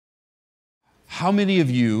How many of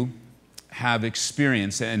you have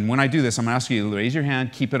experienced, and when I do this, I'm going to ask you to raise your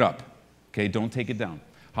hand, keep it up. Okay, don't take it down.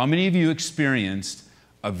 How many of you experienced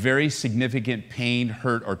a very significant pain,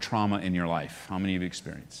 hurt, or trauma in your life? How many of you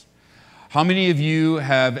experienced? How many of you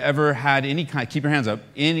have ever had any kind, keep your hands up,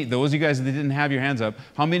 those of you guys that didn't have your hands up,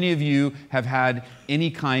 how many of you have had any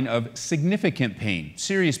kind of significant pain,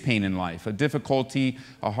 serious pain in life, a difficulty,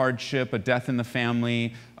 a hardship, a death in the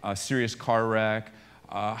family, a serious car wreck?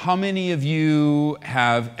 How many of you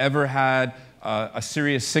have ever had a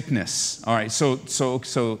serious sickness? All right,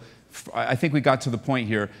 so I think we got to the point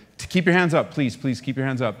here. To keep your hands up, please keep your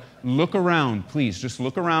hands up. Look around, please. Just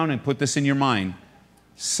look around and put this in your mind.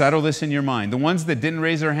 Settle this in your mind. The ones that didn't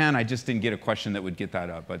raise their hand, I just didn't get a question that would get that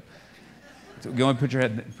up. But go and put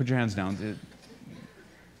your hands down.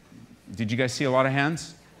 Did you guys see a lot of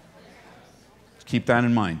hands? Keep that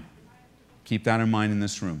in mind. Keep that in mind in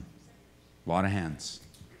this room. A lot of hands.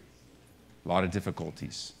 A lot of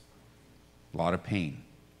difficulties. A lot of pain.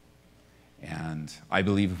 And I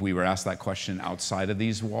believe if we were asked that question outside of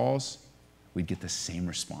these walls, we'd get the same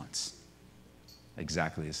response.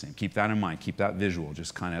 Exactly the same. Keep that in mind. Keep that visual.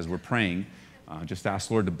 Just kind of as we're praying, just ask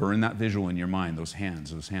Lord to burn that visual in your mind, those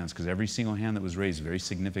hands, because every single hand that was raised is very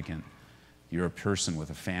significant. You're a person with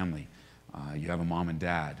a family. You have a mom and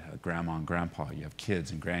dad, a grandma and grandpa. You have kids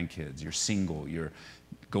and grandkids. You're single. You're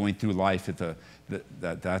going through life at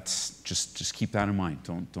that's just keep that in mind.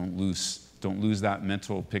 Don't lose that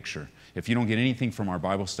mental picture. If you don't get anything from our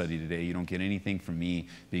Bible study today, you don't get anything from me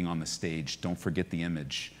being on the stage, don't forget the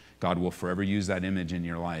image. God will forever use that image in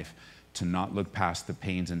your life to not look past the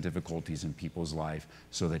pains and difficulties in people's life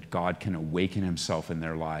so that God can awaken himself in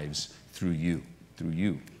their lives through you.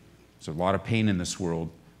 So a lot of pain in this world,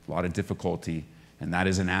 a lot of difficulty, and that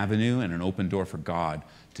is an avenue and an open door for God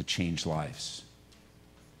to change lives.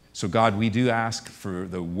 So God, we do ask for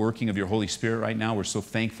the working of your Holy Spirit right now. We're so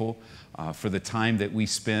thankful for the time that we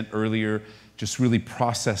spent earlier just really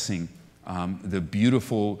processing the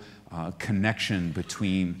beautiful connection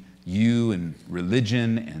between you and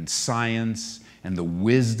religion and science and the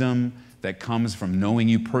wisdom that comes from knowing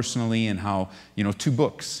you personally, and how, two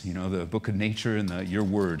books, the book of nature and your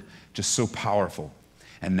word, just so powerful.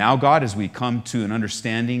 And now, God, as we come to an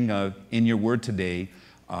understanding in your word today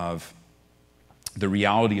of the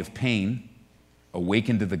reality of pain,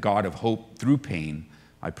 awakened to the God of hope through pain,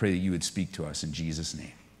 I pray that you would speak to us in Jesus'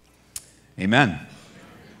 name. Amen.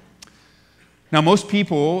 Now, most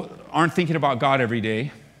people aren't thinking about God every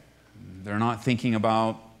day. They're not thinking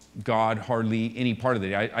about God hardly any part of the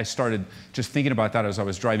day. I started just thinking about that as I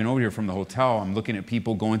was driving over here from the hotel. I'm looking at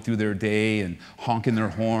people going through their day and honking their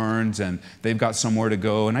horns, and they've got somewhere to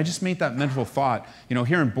go. And I just made that mental thought.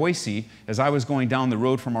 Here in Boise, as I was going down the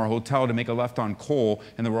road from our hotel to make a left on Cole,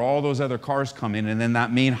 and there were all those other cars coming, and then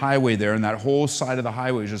that main highway there, and that whole side of the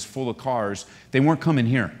highway was just full of cars. They weren't coming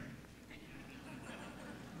here.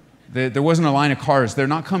 There wasn't a line of cars. They're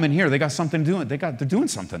not coming here. They got something doing. They're doing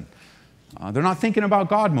something. They're not thinking about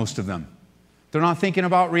God, most of them. They're not thinking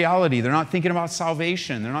about reality. They're not thinking about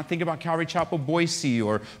salvation. They're not thinking about Calvary Chapel Boise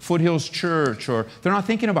or Foothills Church, or they're not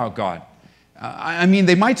thinking about God.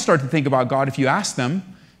 They might start to think about God if you ask them.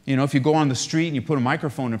 If you go on the street and you put a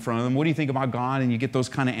microphone in front of them, what do you think about God? And you get those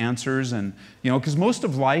kind of answers. And, because most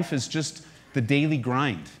of life is just the daily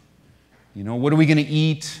grind. What are we going to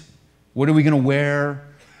eat? What are we going to wear?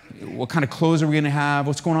 What kind of clothes are we going to have?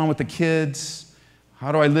 What's going on with the kids?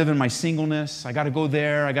 How do I live in my singleness? I got to go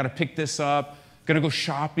there. I got to pick this up. I'm going to go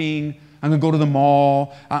shopping. I'm going to go to the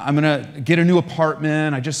mall. I'm going to get a new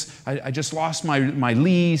apartment. I just lost my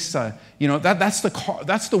lease. That's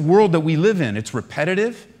the world that we live in. It's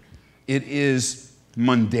repetitive. It is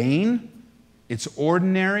mundane. It's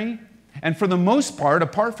ordinary. And for the most part,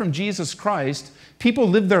 apart from Jesus Christ, people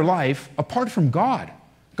live their life apart from God.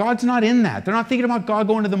 God's not in that. They're not thinking about God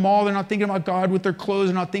going to the mall. They're not thinking about God with their clothes.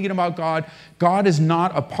 They're not thinking about God. God is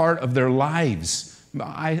not a part of their lives.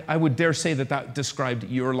 I would dare say that described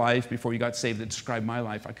your life before you got saved. That described my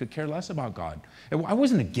life. I could care less about God. I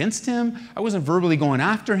wasn't against him. I wasn't verbally going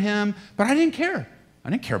after him, but I didn't care. I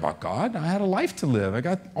didn't care about God. I had a life to live. I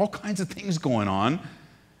got all kinds of things going on.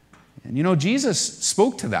 And Jesus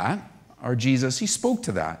spoke to that. He spoke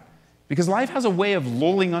to that. Because life has a way of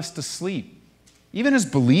lulling us to sleep. Even as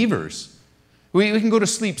believers, we can go to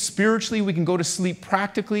sleep spiritually, we can go to sleep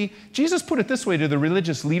practically. Jesus put it this way to the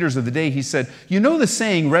religious leaders of the day. He said, the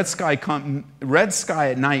saying, red sky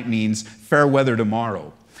at night means fair weather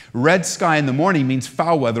tomorrow. Red sky in the morning means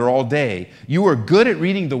foul weather all day. You are good at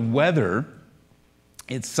reading the weather,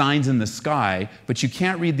 its signs in the sky, but you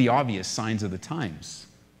can't read the obvious signs of the times.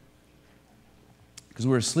 Because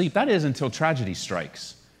we're asleep. That is until tragedy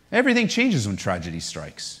strikes. Everything changes when tragedy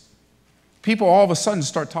strikes. People all of a sudden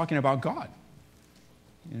start talking about God.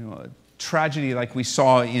 You know, a tragedy like we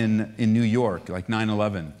saw in New York, like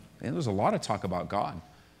 9/11. There was a lot of talk about God.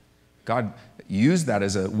 God used that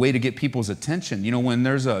as a way to get people's attention. You know, when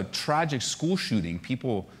there's a tragic school shooting,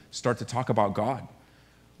 people start to talk about God.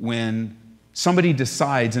 When somebody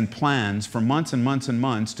decides and plans for months and months and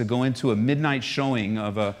months to go into a midnight showing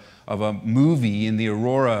of a movie in the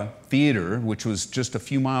Aurora Theater, which was just a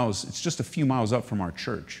few miles, it's just a few miles up from our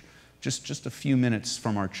church, just a few minutes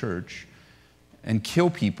from our church, and kill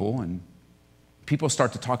people, and people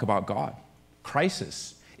start to talk about God.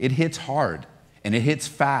 Crisis. It hits hard, and it hits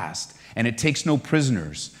fast, and it takes no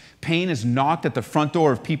prisoners. Pain is knocked at the front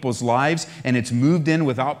door of people's lives, and it's moved in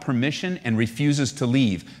without permission and refuses to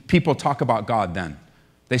leave. People talk about God then.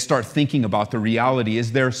 They start thinking about the reality.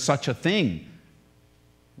 Is there such a thing?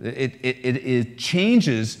 It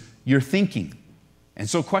changes your thinking. And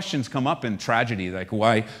so questions come up in tragedy, like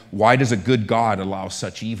why does a good God allow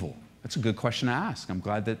such evil? That's a good question to ask. I'm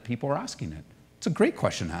glad that people are asking it. It's a great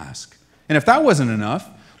question to ask. And if that wasn't enough,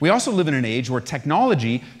 we also live in an age where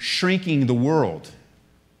technology shrinking the world.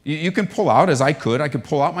 You can pull out, as I could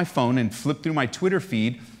pull out my phone and flip through my Twitter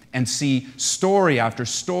feed and see story after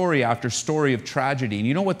story after story of tragedy. And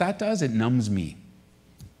you know what that does? It numbs me.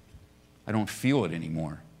 I don't feel it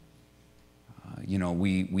anymore. You know,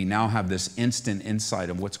 we now have this instant insight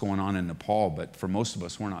of what's going on in Nepal, but for most of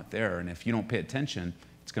us, we're not there. And if you don't pay attention,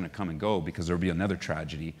 it's going to come and go because there'll be another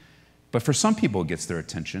tragedy. But for some people, it gets their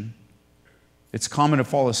attention. It's common to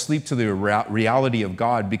fall asleep to the reality of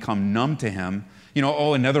God, become numb to Him. You know,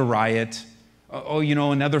 oh, another riot. Oh, you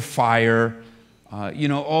know, another fire. You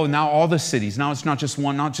know, oh, now all the cities. Now it's not just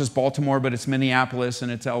one, not just Baltimore, but it's Minneapolis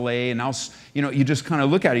and it's LA. And now, you know, you just kind of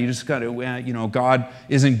look at it. You just got to, you know, God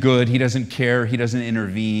isn't good. He doesn't care. He doesn't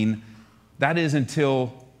intervene. That is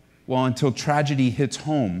until tragedy hits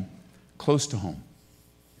home, close to home.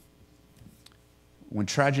 When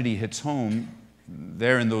tragedy hits home,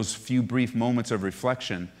 there in those few brief moments of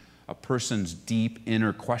reflection, a person's deep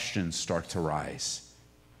inner questions start to rise.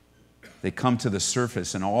 They come to the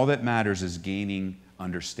surface, and all that matters is gaining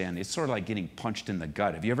understanding. It's sort of like getting punched in the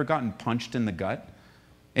gut. Have you ever gotten punched in the gut?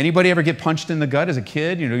 Anybody ever get punched in the gut as a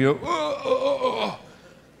kid? You know, you go, oh, oh, oh.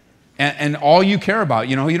 And all you care about,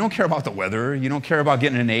 you know, you don't care about the weather. You don't care about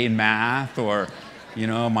getting an A in math or, you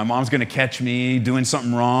know, my mom's going to catch me doing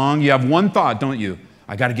something wrong. You have one thought, don't you?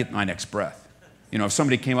 I got to get my next breath. You know, if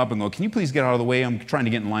somebody came up and go, can you please get out of the way? I'm trying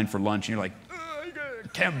to get in line for lunch. And you're like, I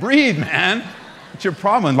can't breathe, man. What's your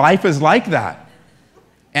problem? Life is like that.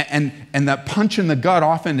 And that punch in the gut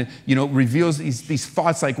often, you know, reveals these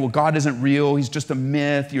thoughts like, well, God isn't real. He's just a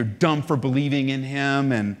myth. You're dumb for believing in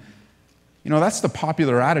Him. And, you know, that's the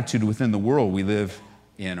popular attitude within the world we live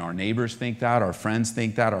in. Our neighbors think that. Our friends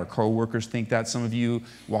think that. Our coworkers think that. Some of you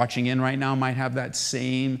watching in right now might have that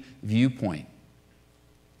same viewpoint.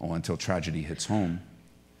 Oh, until tragedy hits home.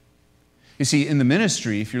 You see, in the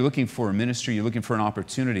ministry, if you're looking for a ministry, you're looking for an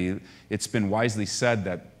opportunity, it's been wisely said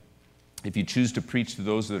that if you choose to preach to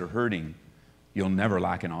those that are hurting, you'll never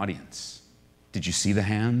lack an audience. Did you see the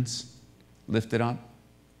hands lifted up?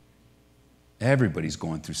 Everybody's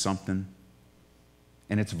going through something.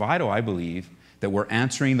 And it's vital, I believe, that we're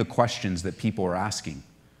answering the questions that people are asking,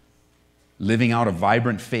 living out a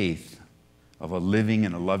vibrant faith of a living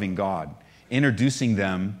and a loving God, introducing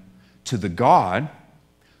them to the God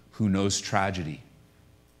who knows tragedy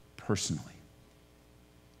personally.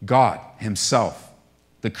 God Himself,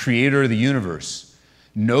 the creator of the universe,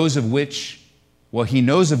 knows of which what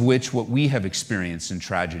we have experienced in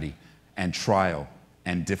tragedy and trial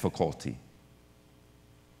and difficulty.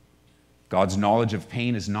 God's knowledge of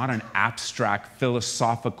pain is not an abstract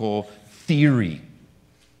philosophical theory.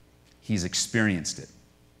 He's experienced it.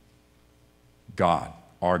 God,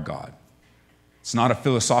 our God. It's not a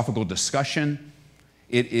philosophical discussion.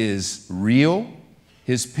 It is real.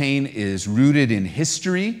 His pain is rooted in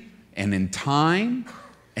history and in time,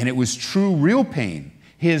 and it was true, real pain.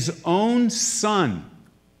 His own Son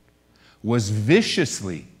was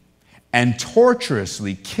viciously and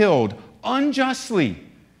torturously killed unjustly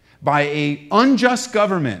by an unjust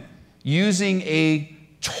government using a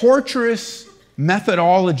torturous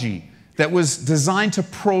methodology that was designed to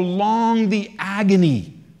prolong the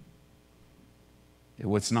agony. It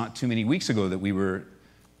was not too many weeks ago that we were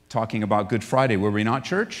talking about Good Friday, were we not,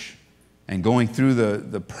 church? And going through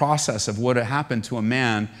the process of what had happened to a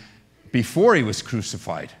man before he was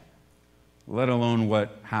crucified, let alone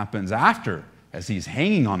what happens after as he's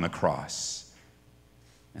hanging on the cross.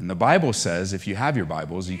 And the Bible says, if you have your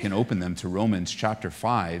Bibles, you can open them to Romans chapter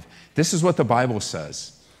 5. This is what the Bible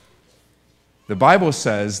says. The Bible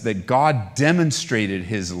says that God demonstrated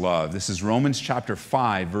his love. This is Romans chapter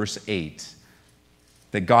 5, verse 8.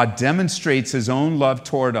 That God demonstrates his own love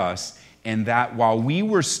toward us, and that while we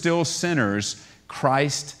were still sinners,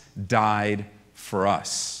 Christ died for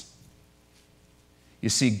us. You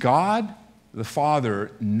see, God the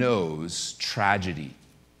Father knows tragedy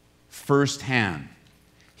firsthand.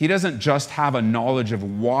 He doesn't just have a knowledge of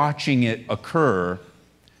watching it occur.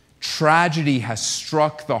 Tragedy has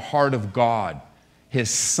struck the heart of God.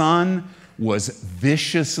 His Son was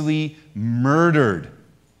viciously murdered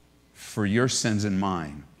for your sins and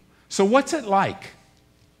mine. So what's it like?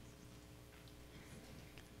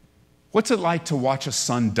 What's it like to watch a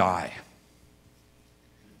son die?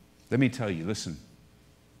 Let me tell you, listen.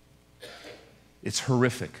 It's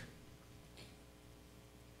horrific.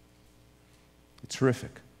 It's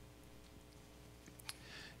horrific.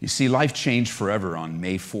 You see, life changed forever on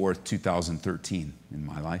May 4th, 2013 in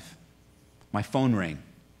my life. My phone rang.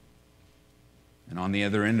 And on the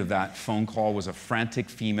other end of that phone call was a frantic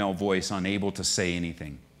female voice, unable to say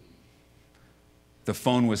anything. The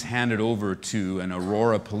phone was handed over to an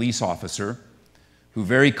Aurora police officer who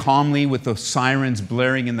very calmly, with the sirens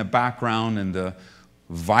blaring in the background and the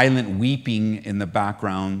violent weeping in the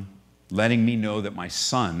background, letting me know that my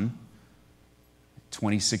son,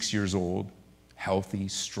 26 years old, healthy,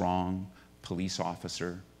 strong police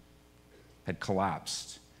officer, had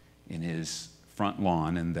collapsed in his front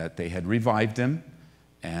lawn and that they had revived him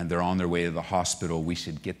and they're on their way to the hospital. We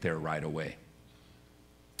should get there right away.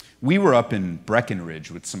 We were up in Breckenridge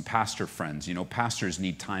with some pastor friends. You know, pastors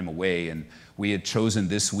need time away, and we had chosen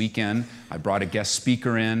this weekend. I brought a guest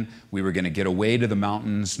speaker in. We were going to get away to the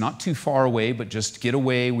mountains, not too far away, but just get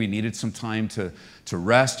away. We needed some time to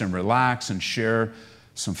rest and relax and share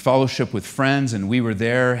some fellowship with friends, and we were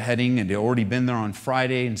there heading, and had already been there on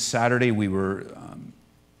Friday and Saturday. We were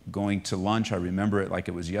going to lunch. I remember it like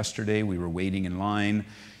it was yesterday. We were waiting in line.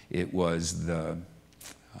 It was the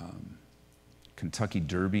Kentucky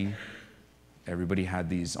Derby. Everybody had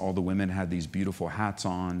these, all the women had these beautiful hats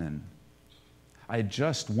on, and I had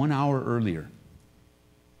just 1 hour earlier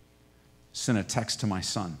sent a text to my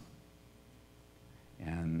son.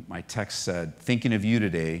 And my text said, "Thinking of you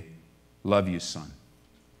today, love you, son."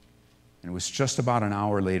 And it was just about an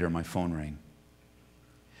hour later my phone rang.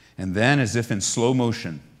 And then, as if in slow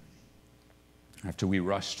motion, after we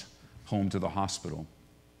rushed home to the hospital,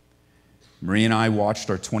 Marie and I watched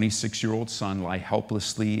our 26-year-old son lie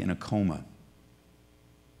helplessly in a coma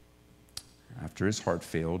after his heart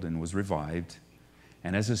failed and was revived.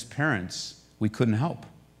 And as his parents, we couldn't help.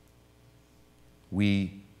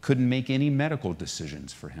 We couldn't make any medical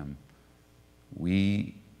decisions for him.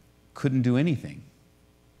 We couldn't do anything.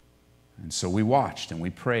 And so we watched and we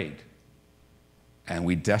prayed. And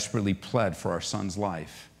we desperately pled for our son's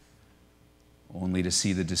life, only to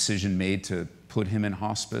see the decision made to put him in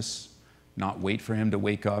hospice, not wait for him to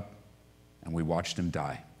wake up, and we watched him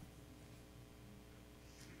die.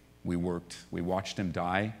 We watched him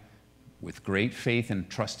die with great faith and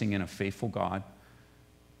trusting in a faithful God.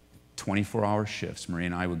 24-hour shifts. Marie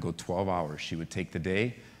and I would go 12 hours. She would take the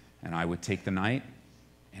day, and I would take the night,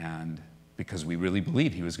 and because we really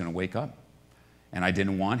believed he was going to wake up. And I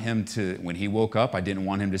didn't want him to, when he woke up, I didn't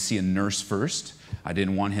want him to see a nurse first. I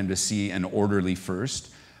didn't want him to see an orderly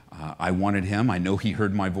first. I wanted him, I know he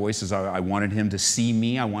heard my voice, I wanted him to see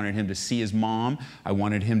me. I wanted him to see his mom. I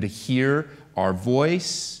wanted him to hear our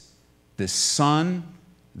voice, this son,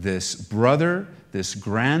 this brother, this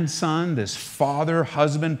grandson, this father,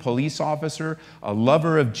 husband, police officer, a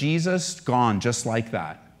lover of Jesus, gone just like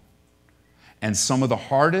that. And some of the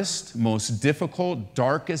hardest, most difficult,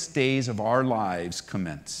 darkest days of our lives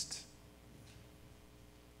commenced.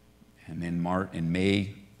 And in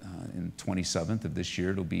May, in 27th of this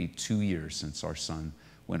year, it'll be 2 years since our son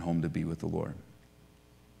went home to be with the Lord.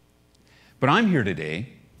 But I'm here today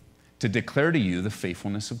to declare to you the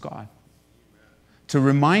faithfulness of God. To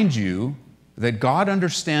remind you that God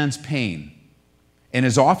understands pain and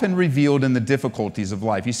is often revealed in the difficulties of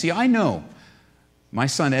life. You see, I know my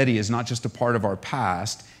son Eddie is not just a part of our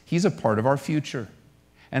past, he's a part of our future.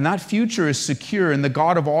 And that future is secure in the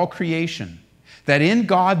God of all creation. That in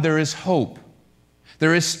God there is hope,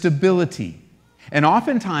 there is stability. And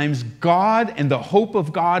oftentimes God and the hope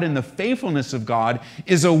of God and the faithfulness of God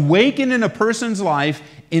is awakened in a person's life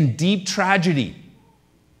in deep tragedy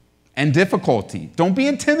and difficulty. Don't be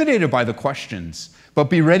intimidated by the questions, but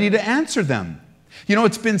be ready to answer them. You know,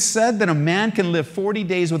 it's been said that a man can live 40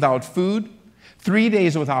 days without food, 3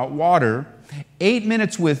 days without water, 8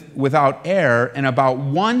 minutes without air, and about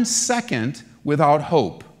 1 second without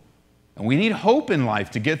hope. And we need hope in life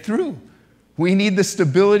to get through. We need the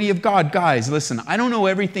stability of God. Guys, listen, I don't know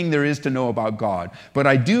everything there is to know about God, but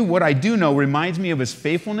what I do know reminds me of His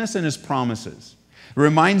faithfulness and His promises. It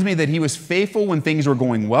reminds me that He was faithful when things were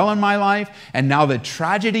going well in my life, and now that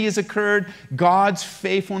tragedy has occurred, God's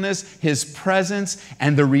faithfulness, His presence,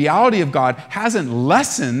 and the reality of God hasn't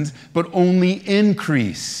lessened, but only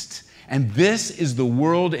increased. And this is the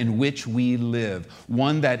world in which we live,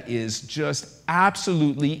 one that is just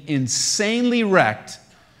absolutely insanely wrecked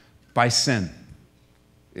by sin.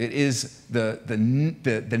 It is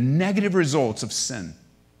the negative results of sin.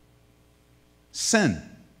 Sin.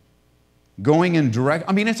 Going in direct,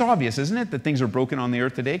 I mean, it's obvious, isn't it, that things are broken on the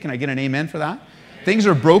earth today? Can I get an amen for that? Things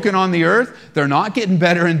are broken on the earth. They're not getting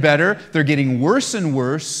better and better. They're getting worse and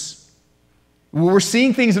worse. We're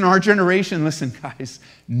seeing things in our generation. Listen, guys,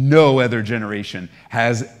 no other generation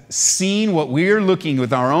has seen what we're looking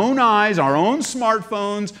with our own eyes, our own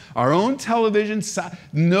smartphones, our own televisions.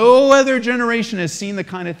 No other generation has seen the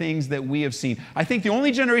kind of things that we have seen. I think the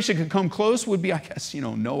only generation that could come close would be, I guess,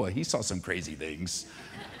 Noah. He saw some crazy things.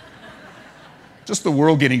 Just the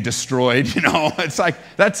world getting destroyed, It's like,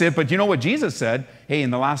 that's it. But you know what Jesus said? Hey,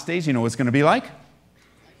 in the last days, you know what it's going to be like?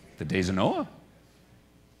 The days of Noah.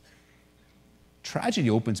 Tragedy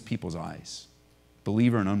opens people's eyes,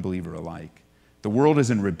 believer and unbeliever alike. The world is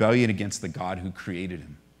in rebellion against the God who created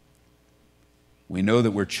him. We know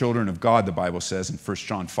that we're children of God, the Bible says in 1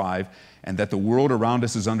 John 5, and that the world around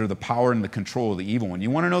us is under the power and the control of the evil one. You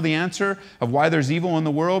want to know the answer of why there's evil in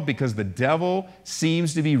the world? Because the devil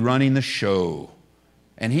seems to be running the show.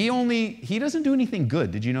 And he doesn't do anything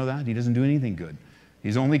good. Did you know that? He doesn't do anything good.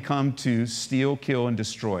 He's only come to steal, kill, and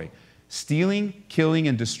destroy. Stealing, killing,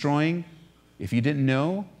 and destroying, if you didn't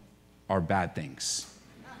know, are bad things.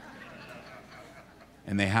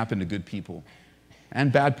 And they happen to good people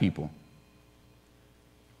and bad people.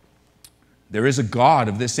 There is a God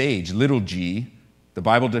of this age, little g. The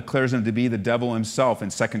Bible declares him to be the devil himself. In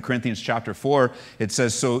 2 Corinthians chapter 4, it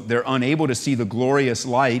says, so they're unable to see the glorious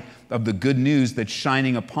light of the good news that's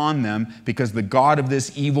shining upon them because the God of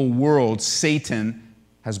this evil world, Satan,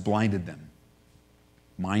 has blinded them.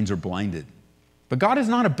 Minds are blinded. But God has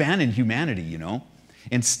not abandoned humanity,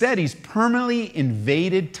 Instead, He's permanently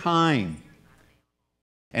invaded time.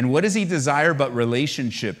 And what does He desire but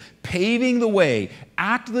relationship? Paving the way,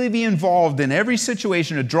 actively be involved in every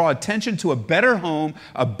situation to draw attention to a better home,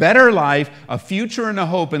 a better life, a future and a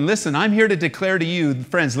hope. And listen, I'm here to declare to you,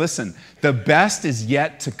 friends, listen, the best is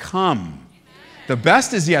yet to come. The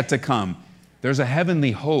best is yet to come. There's a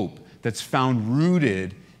heavenly hope that's found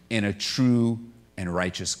rooted in a true and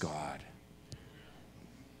righteous God.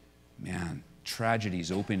 Man, tragedy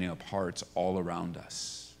is opening up hearts all around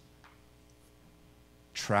us.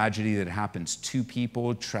 Tragedy that happens to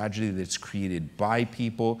people, tragedy that's created by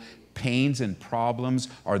people, pains and problems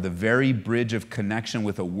are the very bridge of connection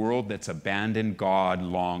with a world that's abandoned God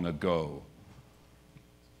long ago.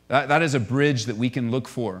 That is a bridge that we can look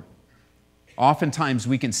for. Oftentimes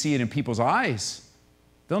we can see it in people's eyes.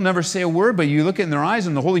 They'll never say a word, but you look in their eyes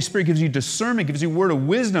and the Holy Spirit gives you discernment, gives you a word of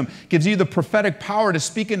wisdom, gives you the prophetic power to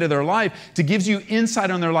speak into their life, to gives you insight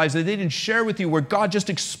on their lives that they didn't share with you, where God just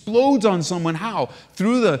explodes on someone. How?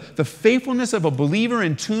 Through the faithfulness of a believer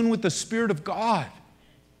in tune with the Spirit of God.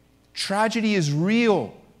 Tragedy is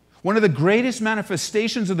real. One of the greatest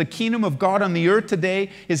manifestations of the kingdom of God on the earth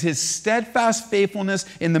today is His steadfast faithfulness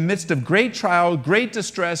in the midst of great trial, great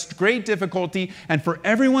distress, great difficulty. And for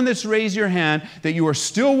everyone that's raised your hand, that you are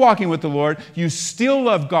still walking with the Lord, you still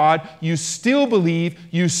love God, you still believe,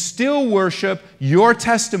 you still worship, your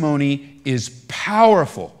testimony is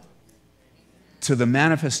powerful to the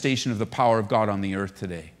manifestation of the power of God on the earth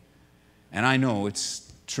today. And I know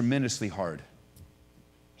it's tremendously hard.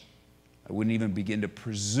 I wouldn't even begin to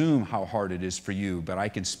presume how hard it is for you, but I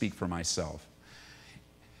can speak for myself.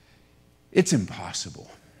 It's impossible.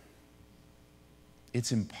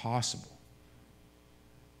 It's impossible.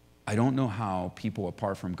 I don't know how people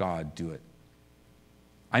apart from God do it.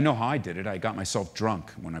 I know how I did it. I got myself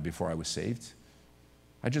drunk before I was saved.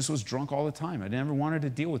 I just was drunk all the time. I never wanted to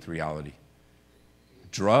deal with reality.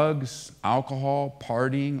 Drugs, alcohol,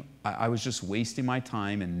 partying. I was just wasting my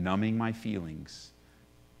time and numbing my feelings.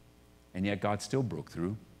 And yet God still broke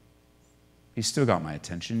through. He still got my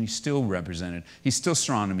attention. He still represented. He still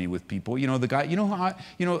surrounded me with people.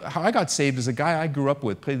 How I got saved is a guy I grew up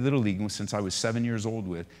with, played Little League since I was 7 years old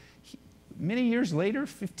with. Many years later,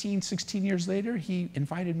 15, 16 years later, he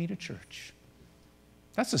invited me to church.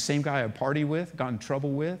 That's the same guy I partied with, got in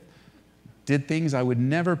trouble with, did things I would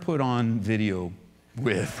never put on video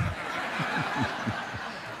with.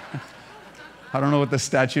 I don't know what the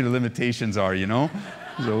statute of limitations are,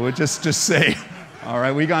 So we'll just say, All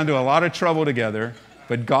right, we got into a lot of trouble together.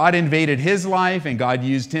 But God invaded his life, and God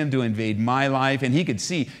used him to invade my life, and he could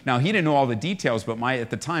see. Now, he didn't know all the details, but at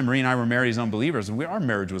the time, Marie and I were married as unbelievers, and our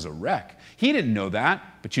marriage was a wreck. He didn't know that,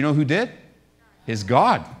 but you know who did? His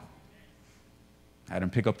God. I had him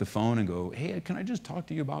pick up the phone and go, hey, can I just talk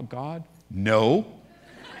to you about God? No.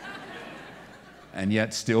 And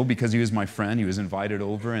yet still, because he was my friend, he was invited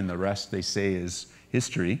over, and the rest, they say, is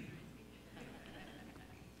history.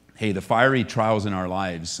 Hey, the fiery trials in our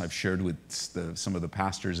lives, I've shared with some of the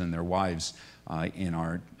pastors and their wives in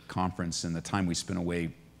our conference, and the time we spent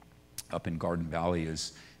away up in Garden Valley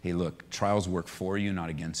is, hey, look, trials work for you, not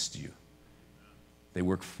against you. They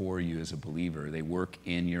work for you as a believer. They work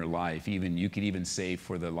in your life. Even you could even say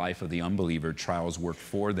for the life of the unbeliever, trials work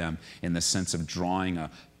for them in the sense of drawing a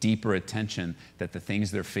deeper attention that the things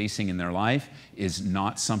they're facing in their life is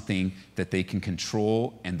not something that they can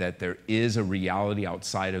control, and that there is a reality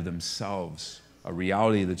outside of themselves, a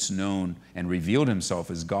reality that's known and revealed himself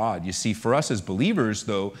as God. You see, for us as believers,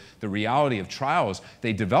 though, the reality of trials,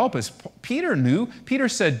 they develop as Peter knew. Peter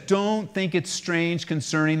said, don't think it's strange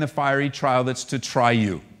concerning the fiery trial that's to try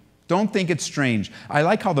you. Don't think it's strange. I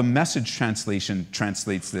like how the Message translation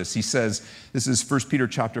translates this. He says, this is 1 Peter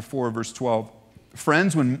chapter 4, verse 12.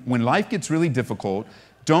 Friends, when life gets really difficult,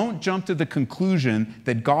 don't jump to the conclusion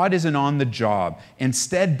that God isn't on the job.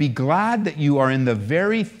 Instead, be glad that you are in the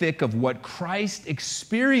very thick of what Christ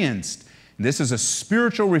experienced. This is a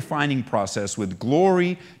spiritual refining process with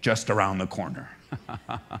glory just around the corner.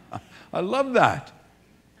 I love that.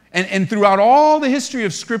 And throughout all the history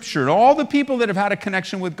of Scripture, all the people that have had a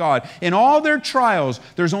connection with God, in all their trials,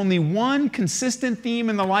 there's only one consistent theme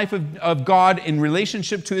in the life of God in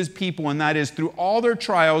relationship to his people, and that is through all their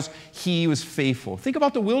trials, he was faithful. Think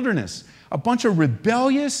about the wilderness. A bunch of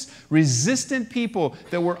rebellious, resistant people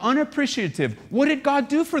that were unappreciative. What did God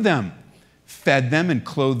do for them? Fed them and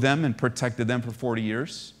clothed them and protected them for 40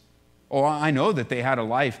 years. Oh, I know that they had a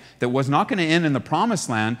life that was not going to end in the promised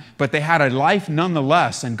land, but they had a life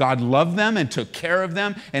nonetheless, and God loved them and took care of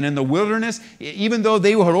them. And in the wilderness, even though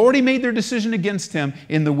they had already made their decision against him,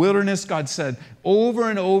 in the wilderness, God said over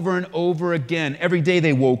and over and over again, every day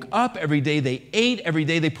they woke up, every day they ate, every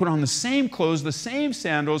day they put on the same clothes, the same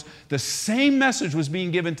sandals, the same message was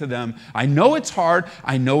being given to them. I know it's hard.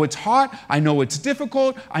 I know it's hot. I know it's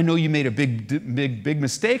difficult. I know you made a big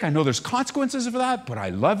mistake. I know there's consequences for that, but I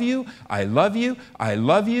love you. I love you, I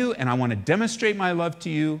love you, and I want to demonstrate my love to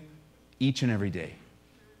you each and every day.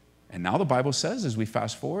 And now the Bible says, as we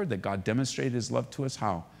fast forward, that God demonstrated his love to us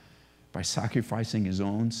how? By sacrificing his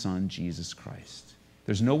own son, Jesus Christ.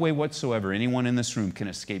 There's no way whatsoever anyone in this room can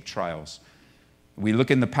escape trials. We look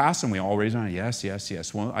in the past and we all raise our hand, yes, yes,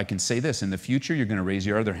 yes. Well, I can say this, in the future, you're going to raise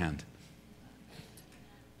your other hand.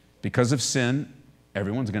 Because of sin,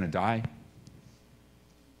 everyone's going to die.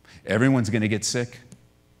 Everyone's going to get sick.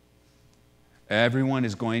 Everyone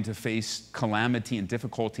is going to face calamity and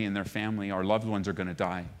difficulty in their family. Our loved ones are going to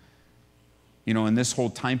die. You know, in this whole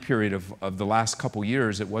time period of the last couple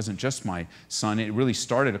years, it wasn't just my son. It really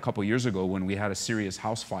started a couple years ago when we had a serious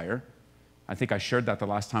house fire. I think I shared that the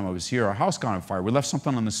last time I was here. Our house got on fire. We left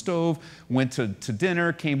something on the stove, went to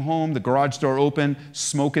dinner, came home, the garage door open,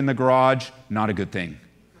 smoke in the garage, not a good thing.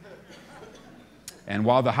 And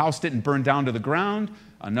while the house didn't burn down to the ground,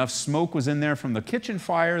 enough smoke was in there from the kitchen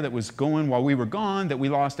fire that was going while we were gone that we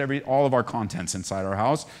lost all of our contents inside our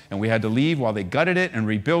house, and we had to leave while they gutted it and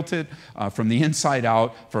rebuilt it from the inside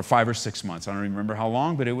out for 5 or 6 months. I don't remember how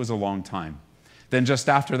long, but it was a long time. Then just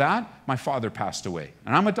after that, my father passed away,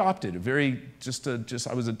 and I'm adopted.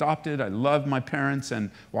 I was adopted. I loved my parents,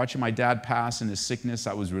 and watching my dad pass in his sickness,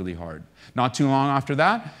 that was really hard. Not too long after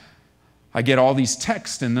that, I get all these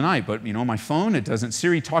texts in the night, but you know, my phone, it doesn't,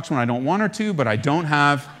 Siri talks when I don't want her to, but I don't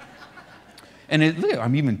have, and look,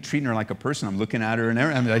 I'm even treating her like a person. I'm looking at her and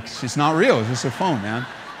everything. I'm like, she's not real, it's just a phone, man.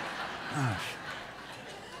 Gosh.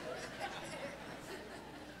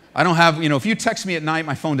 I don't have, you know, if you text me at night,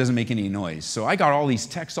 my phone doesn't make any noise. So I got all these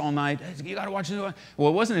texts all night. Hey, you got to watch this. Well,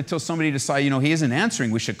 it wasn't until somebody decided, you know, he isn't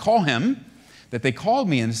answering, we should call him, that they called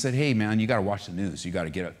me and said, hey, man, you got to watch the news. You got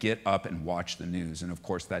to get up and watch the news. And, of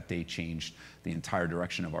course, that day changed the entire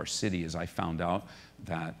direction of our city as I found out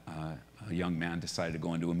that a young man decided to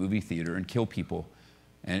go into a movie theater and kill people.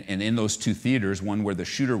 And in those 2 theaters, one where the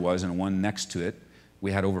shooter was and one next to it,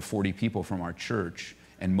 we had over 40 people from our church.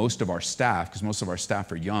 And most of our staff, because most of our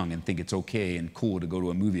staff are young and think it's okay and cool to go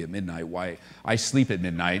to a movie at midnight. Why? I sleep at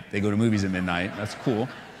midnight. They go to movies at midnight. That's cool.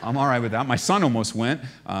 I'm all right with that. My son almost went.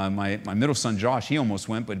 My middle son, Josh, he almost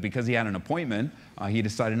went, but because he had an appointment, he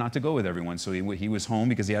decided not to go with everyone. So he was home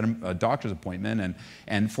because he had a doctor's appointment.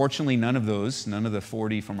 And fortunately, none of the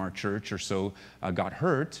 40 from our church or so got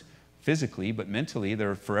hurt physically, but mentally,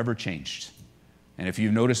 they're forever changed. And if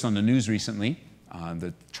you've noticed on the news recently,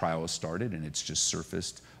 the trial has started, and it's just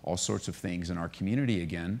surfaced all sorts of things in our community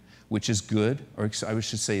again, which is good, or I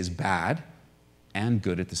should say is bad and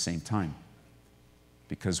good at the same time.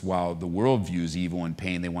 Because while the world views evil and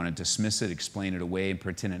pain, they want to dismiss it, explain it away, and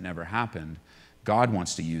pretend it never happened. God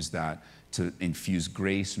wants to use that to infuse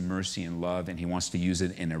grace, mercy, and love, and he wants to use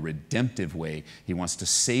it in a redemptive way. He wants to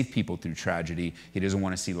save people through tragedy. He doesn't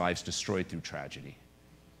want to see lives destroyed through tragedy.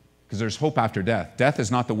 Because there's hope after death. Death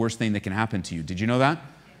is not the worst thing that can happen to you. Did you know that?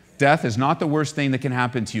 Death is not the worst thing that can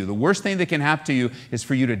happen to you. The worst thing that can happen to you is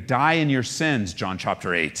for you to die in your sins, John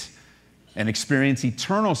chapter 8, and experience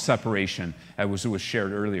eternal separation, as was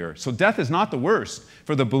shared earlier. So death is not the worst.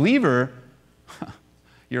 For the believer,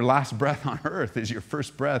 your last breath on earth is your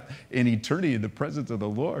first breath in eternity in the presence of the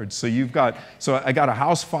Lord. So I got a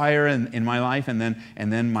house fire in my life, and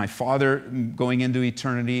then my father going into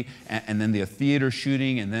eternity, and then the theater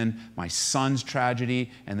shooting, and then my son's tragedy,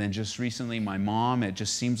 and then just recently my mom. It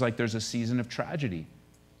just seems like there's a season of tragedy.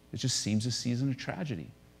 It just seems a season of tragedy.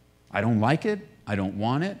 I don't like it. I don't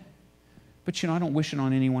want it. But I don't wish it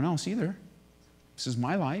on anyone else either. This is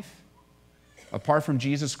my life. Apart from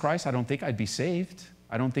Jesus Christ, I don't think I'd be saved.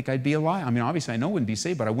 I don't think I'd be alive. I mean, obviously I know I wouldn't be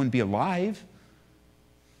saved, but I wouldn't be alive.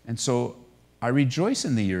 And so I rejoice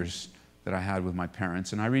in the years that I had with my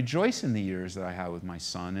parents, and I rejoice in the years that I had with my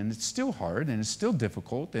son, and it's still hard, and it's still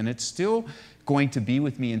difficult, and it's still going to be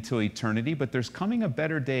with me until eternity, but there's coming a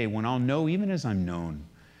better day when I'll know even as I'm known,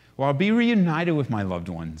 where I'll be reunited with my loved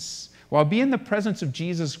ones, where I'll be in the presence of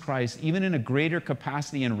Jesus Christ, even in a greater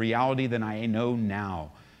capacity and reality than I know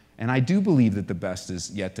now. And I do believe that the best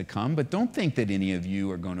is yet to come, but don't think that any of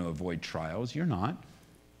you are going to avoid trials. You're not.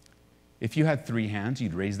 If you had 3 hands,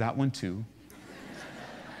 you'd raise that one too.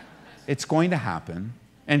 It's going to happen.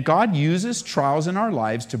 And God uses trials in our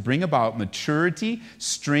lives to bring about maturity,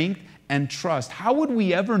 strength, and trust. How would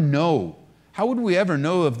we ever know? How would we ever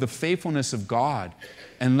know of the faithfulness of God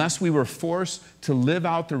unless we were forced to live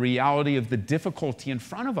out the reality of the difficulty in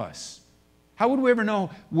front of us? How would we ever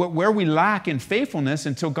know where we lack in faithfulness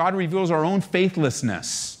until God reveals our own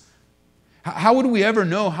faithlessness? How would we ever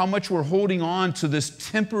know how much we're holding on to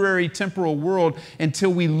this temporary, temporal world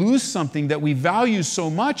until we lose something that we value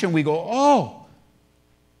so much and we go, oh,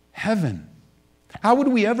 heaven. How would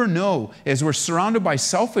we ever know, as we're surrounded by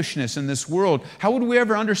selfishness in this world, how would we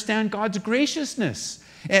ever understand God's graciousness?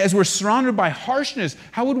 As we're surrounded by harshness,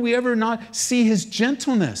 how would we ever not see his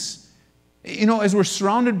gentleness? As we're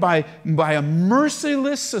surrounded by a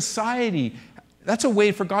merciless society, that's a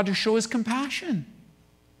way for God to show his compassion.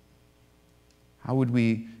 How would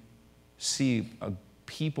we see a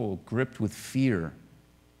people gripped with fear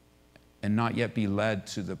and not yet be led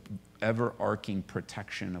to the ever-arcing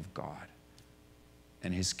protection of God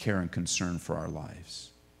and his care and concern for our lives?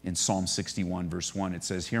 In Psalm 61, verse 1, it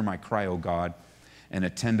says, "Hear my cry, O God, and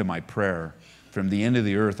attend to my prayer. From the end of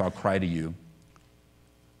the earth I'll cry to you.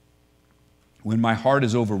 When my heart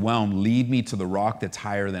is overwhelmed, lead me to the rock that's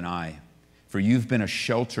higher than I. For you've been a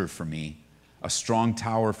shelter for me, a strong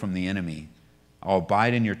tower from the enemy. I'll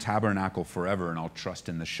abide in your tabernacle forever, and I'll trust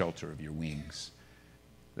in the shelter of your wings."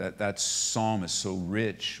 That psalm is so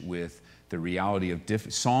rich with the reality of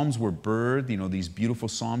Psalms were birthed, these beautiful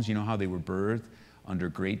psalms, how they were birthed under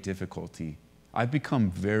great difficulty. I've become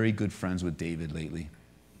very good friends with David lately.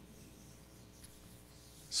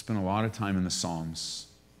 Spent a lot of time in the Psalms.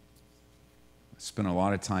 Spent a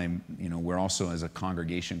lot of time, we're also as a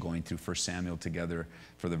congregation going through 1 Samuel together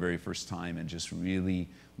for the very first time and just really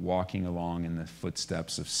walking along in the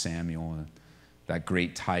footsteps of Samuel, that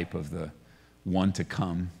great type of the one to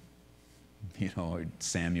come,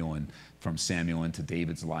 Samuel, and from Samuel into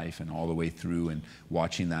David's life and all the way through, and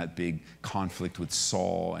watching that big conflict with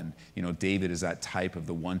Saul. And, David is that type of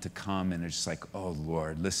the one to come, and it's just like, oh,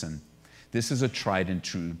 Lord, listen, this is a tried and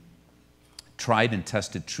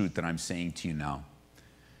tested truth that I'm saying to you now.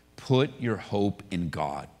 Put your hope in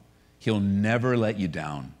God. He'll never let you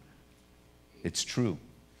down. It's true.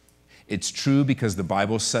 It's true because the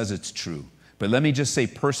Bible says it's true. But let me just say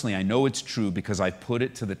personally, I know it's true because I put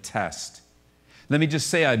it to the test. Let me just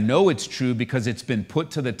say I know it's true because it's been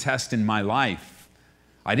put to the test in my life.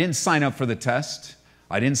 I didn't sign up for the test.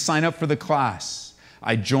 I didn't sign up for the class.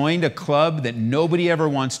 I joined a club that nobody ever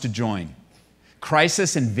wants to join.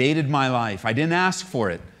 Crisis invaded my life. I didn't ask for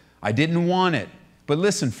it. I didn't want it. But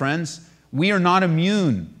listen, friends, we are not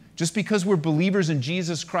immune. Just because we're believers in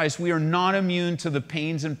Jesus Christ, we are not immune to the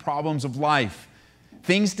pains and problems of life.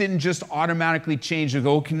 Things didn't just automatically change and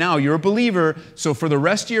go, okay, now you're a believer, so for the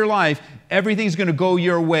rest of your life, everything's going to go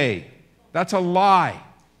your way. That's a lie.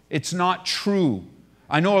 It's not true.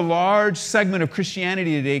 I know a large segment of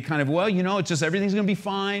Christianity today kind of, well, you know, it's just everything's going to be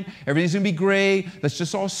fine. Everything's going to be great. Let's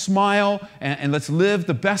just all smile and let's live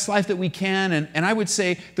the best life that we can. And I would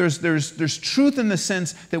say there's truth in the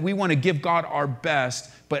sense that we want to give God our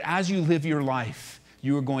best, but as you live your life,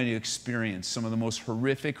 you are going to experience some of the most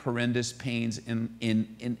horrific, horrendous pains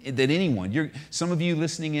that anyone. Some of you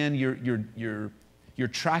listening in, you're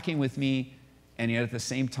tracking with me, and yet at the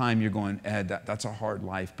same time you're going, Ed, that's a hard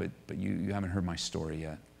life, but you haven't heard my story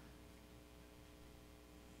yet.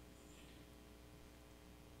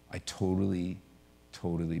 I totally,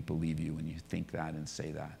 totally believe you when you think that and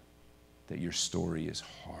say that your story is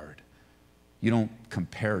hard. You don't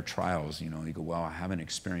compare trials, you go, well, I haven't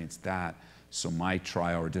experienced that, so my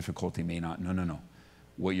trial or difficulty may not. No.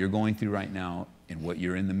 What you're going through right now and what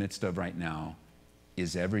you're in the midst of right now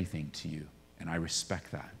is everything to you, and I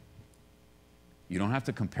respect that. You don't have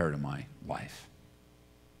to compare to my life.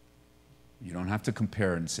 You don't have to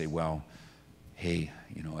compare and say, well, hey,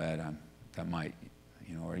 Ed, that might,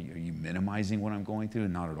 are you minimizing what I'm going through?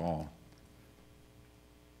 Not at all.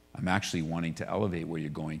 I'm actually wanting to elevate what you're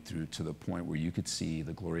going through to the point where you could see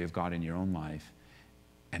the glory of God in your own life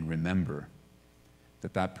and remember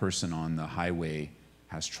that person on the highway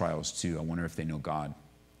has trials too. I wonder if they know God.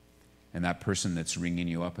 And that person that's ringing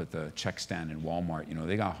you up at the check stand in Walmart,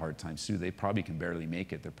 they got hard times too. They probably can barely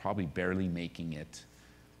make it. They're probably barely making it.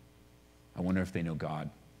 I wonder if they know God.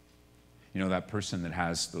 That person that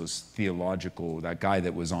has those theological, that guy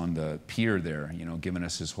that was on the pier there, giving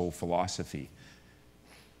us his whole philosophy.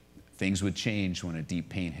 Things would change when a deep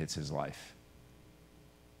pain hits his life.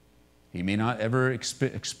 He may not ever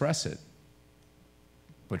express it,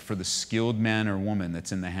 but for the skilled man or woman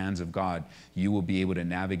that's in the hands of God, you will be able to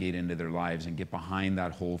navigate into their lives and get behind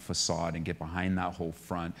that whole facade and get behind that whole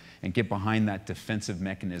front and get behind that defensive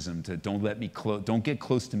mechanism to don't get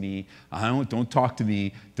close to me, don't talk to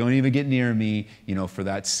me, don't even get near me. For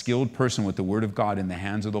that skilled person with the Word of God in the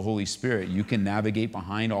hands of the Holy Spirit, you can navigate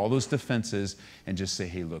behind all those defenses and just say,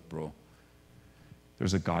 hey, look, bro,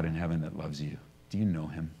 there's a God in heaven that loves you. Do you know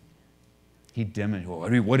Him? He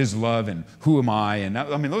demonstrated, what is love and who am I? And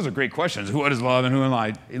those are great questions. What is love and who am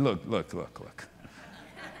I? Hey, look.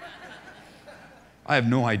 I have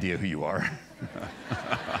no idea who you are.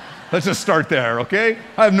 Let's just start there, okay?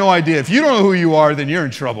 I have no idea. If you don't know who you are, then you're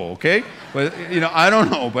in trouble, okay? But, I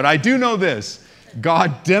don't know. But I do know this.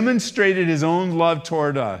 God demonstrated His own love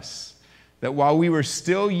toward us, that while we were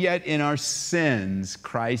still yet in our sins,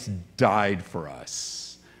 Christ died for us.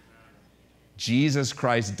 Jesus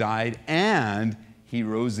Christ died and He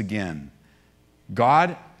rose again.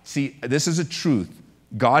 God, see, this is a truth.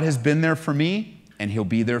 God has been there for me and He'll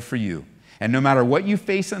be there for you. And no matter what you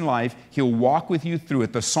face in life, He'll walk with you through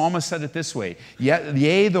it. The psalmist said it this way,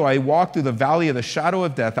 yea, though I walk through the valley of the shadow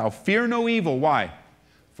of death, I'll fear no evil. Why?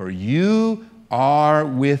 For you are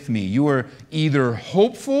with me. You are either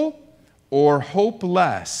hopeful or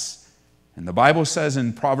hopeless. And the Bible says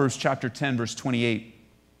in Proverbs chapter 10, verse 28,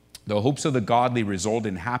 the hopes of the godly result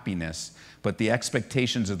in happiness, but the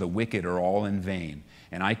expectations of the wicked are all in vain.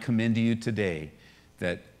 And I commend to you today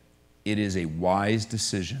that it is a wise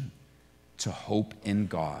decision to hope in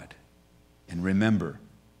God. And remember,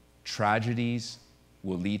 tragedies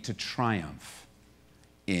will lead to triumph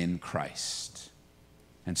in Christ.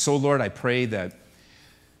 And so, Lord, I pray that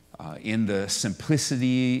in the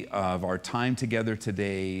simplicity of our time together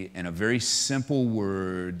today, and a very simple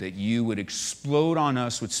word, that you would explode on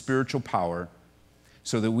us with spiritual power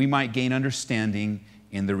so that we might gain understanding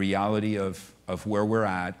in the reality of where we're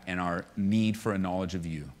at and our need for a knowledge of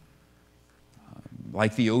you.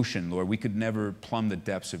 Like the ocean, Lord, we could never plumb the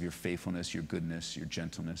depths of your faithfulness, your goodness, your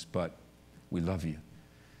gentleness, but we love you.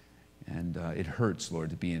 And it hurts,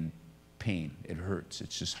 Lord, to be in pain. It hurts.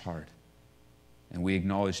 It's just hard. And we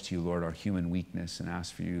acknowledge to you, Lord, our human weakness and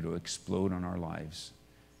ask for you to explode on our lives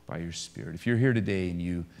by your Spirit. If you're here today and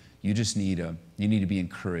you just need to be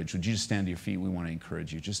encouraged, would you just stand to your feet? We want to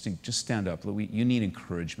encourage you. Just stand up. You need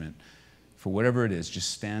encouragement. For whatever it is,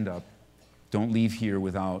 just stand up. Don't leave here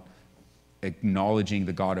without acknowledging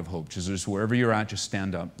the God of hope. Just wherever you're at, just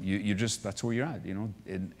stand up. That's where you're at,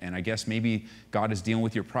 And I guess maybe God is dealing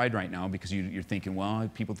with your pride right now because you're thinking,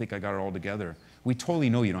 well, people think I got it all together. We totally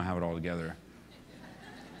know you don't have it all together.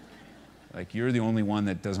 Like, you're the only one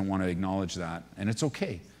that doesn't want to acknowledge that. And it's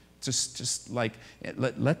okay. Just like,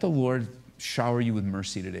 let the Lord shower you with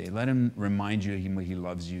mercy today. Let him remind you he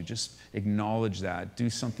loves you. Just acknowledge that. Do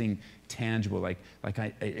something tangible.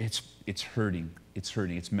 It's hurting. It's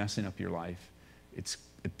hurting. It's messing up your life. It's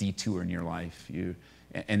a detour in your life.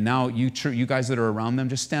 And now you guys that are around them,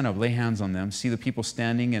 just stand up, lay hands on them. See the people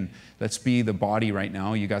standing, and let's be the body right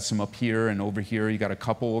now. You got some up here and over here. You got a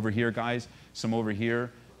couple over here, guys. Some over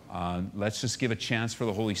here. Let's just give a chance for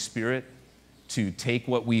the Holy Spirit to take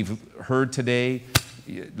what we've heard today.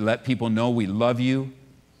 Let people know we love you.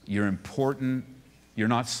 You're important. You're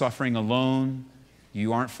not suffering alone.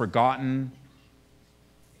 You aren't forgotten.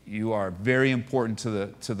 You are very important to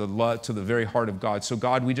the very heart of God. So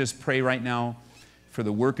God, we just pray right now for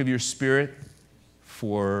the work of your Spirit,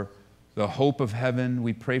 for the hope of heaven.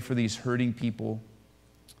 We pray for these hurting people.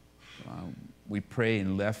 We pray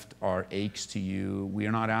and lift our aches to you. We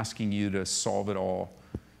are not asking you to solve it all,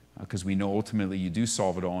 because we know ultimately you do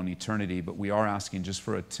solve it all in eternity, but we are asking just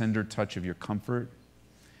for a tender touch of your comfort.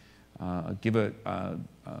 Give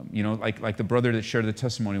like the brother that shared the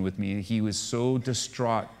testimony with me, he was so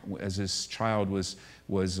distraught as his child was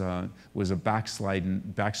a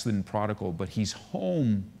backslidden prodigal, but he's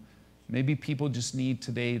home. Maybe people just need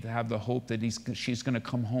today to have the hope that she's going to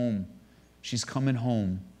come home. She's coming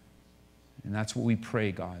home. And that's what we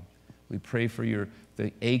pray, God. We pray for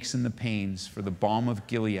the aches and the pains, for the balm of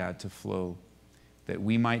Gilead to flow, that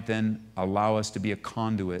we might then allow us to be a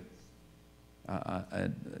conduit,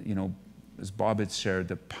 as Bob had shared,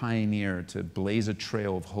 the pioneer to blaze a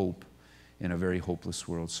trail of hope in a very hopeless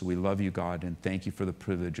world. So we love you, God, and thank you for the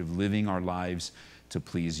privilege of living our lives to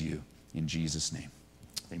please you. In Jesus' name,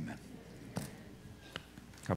 amen.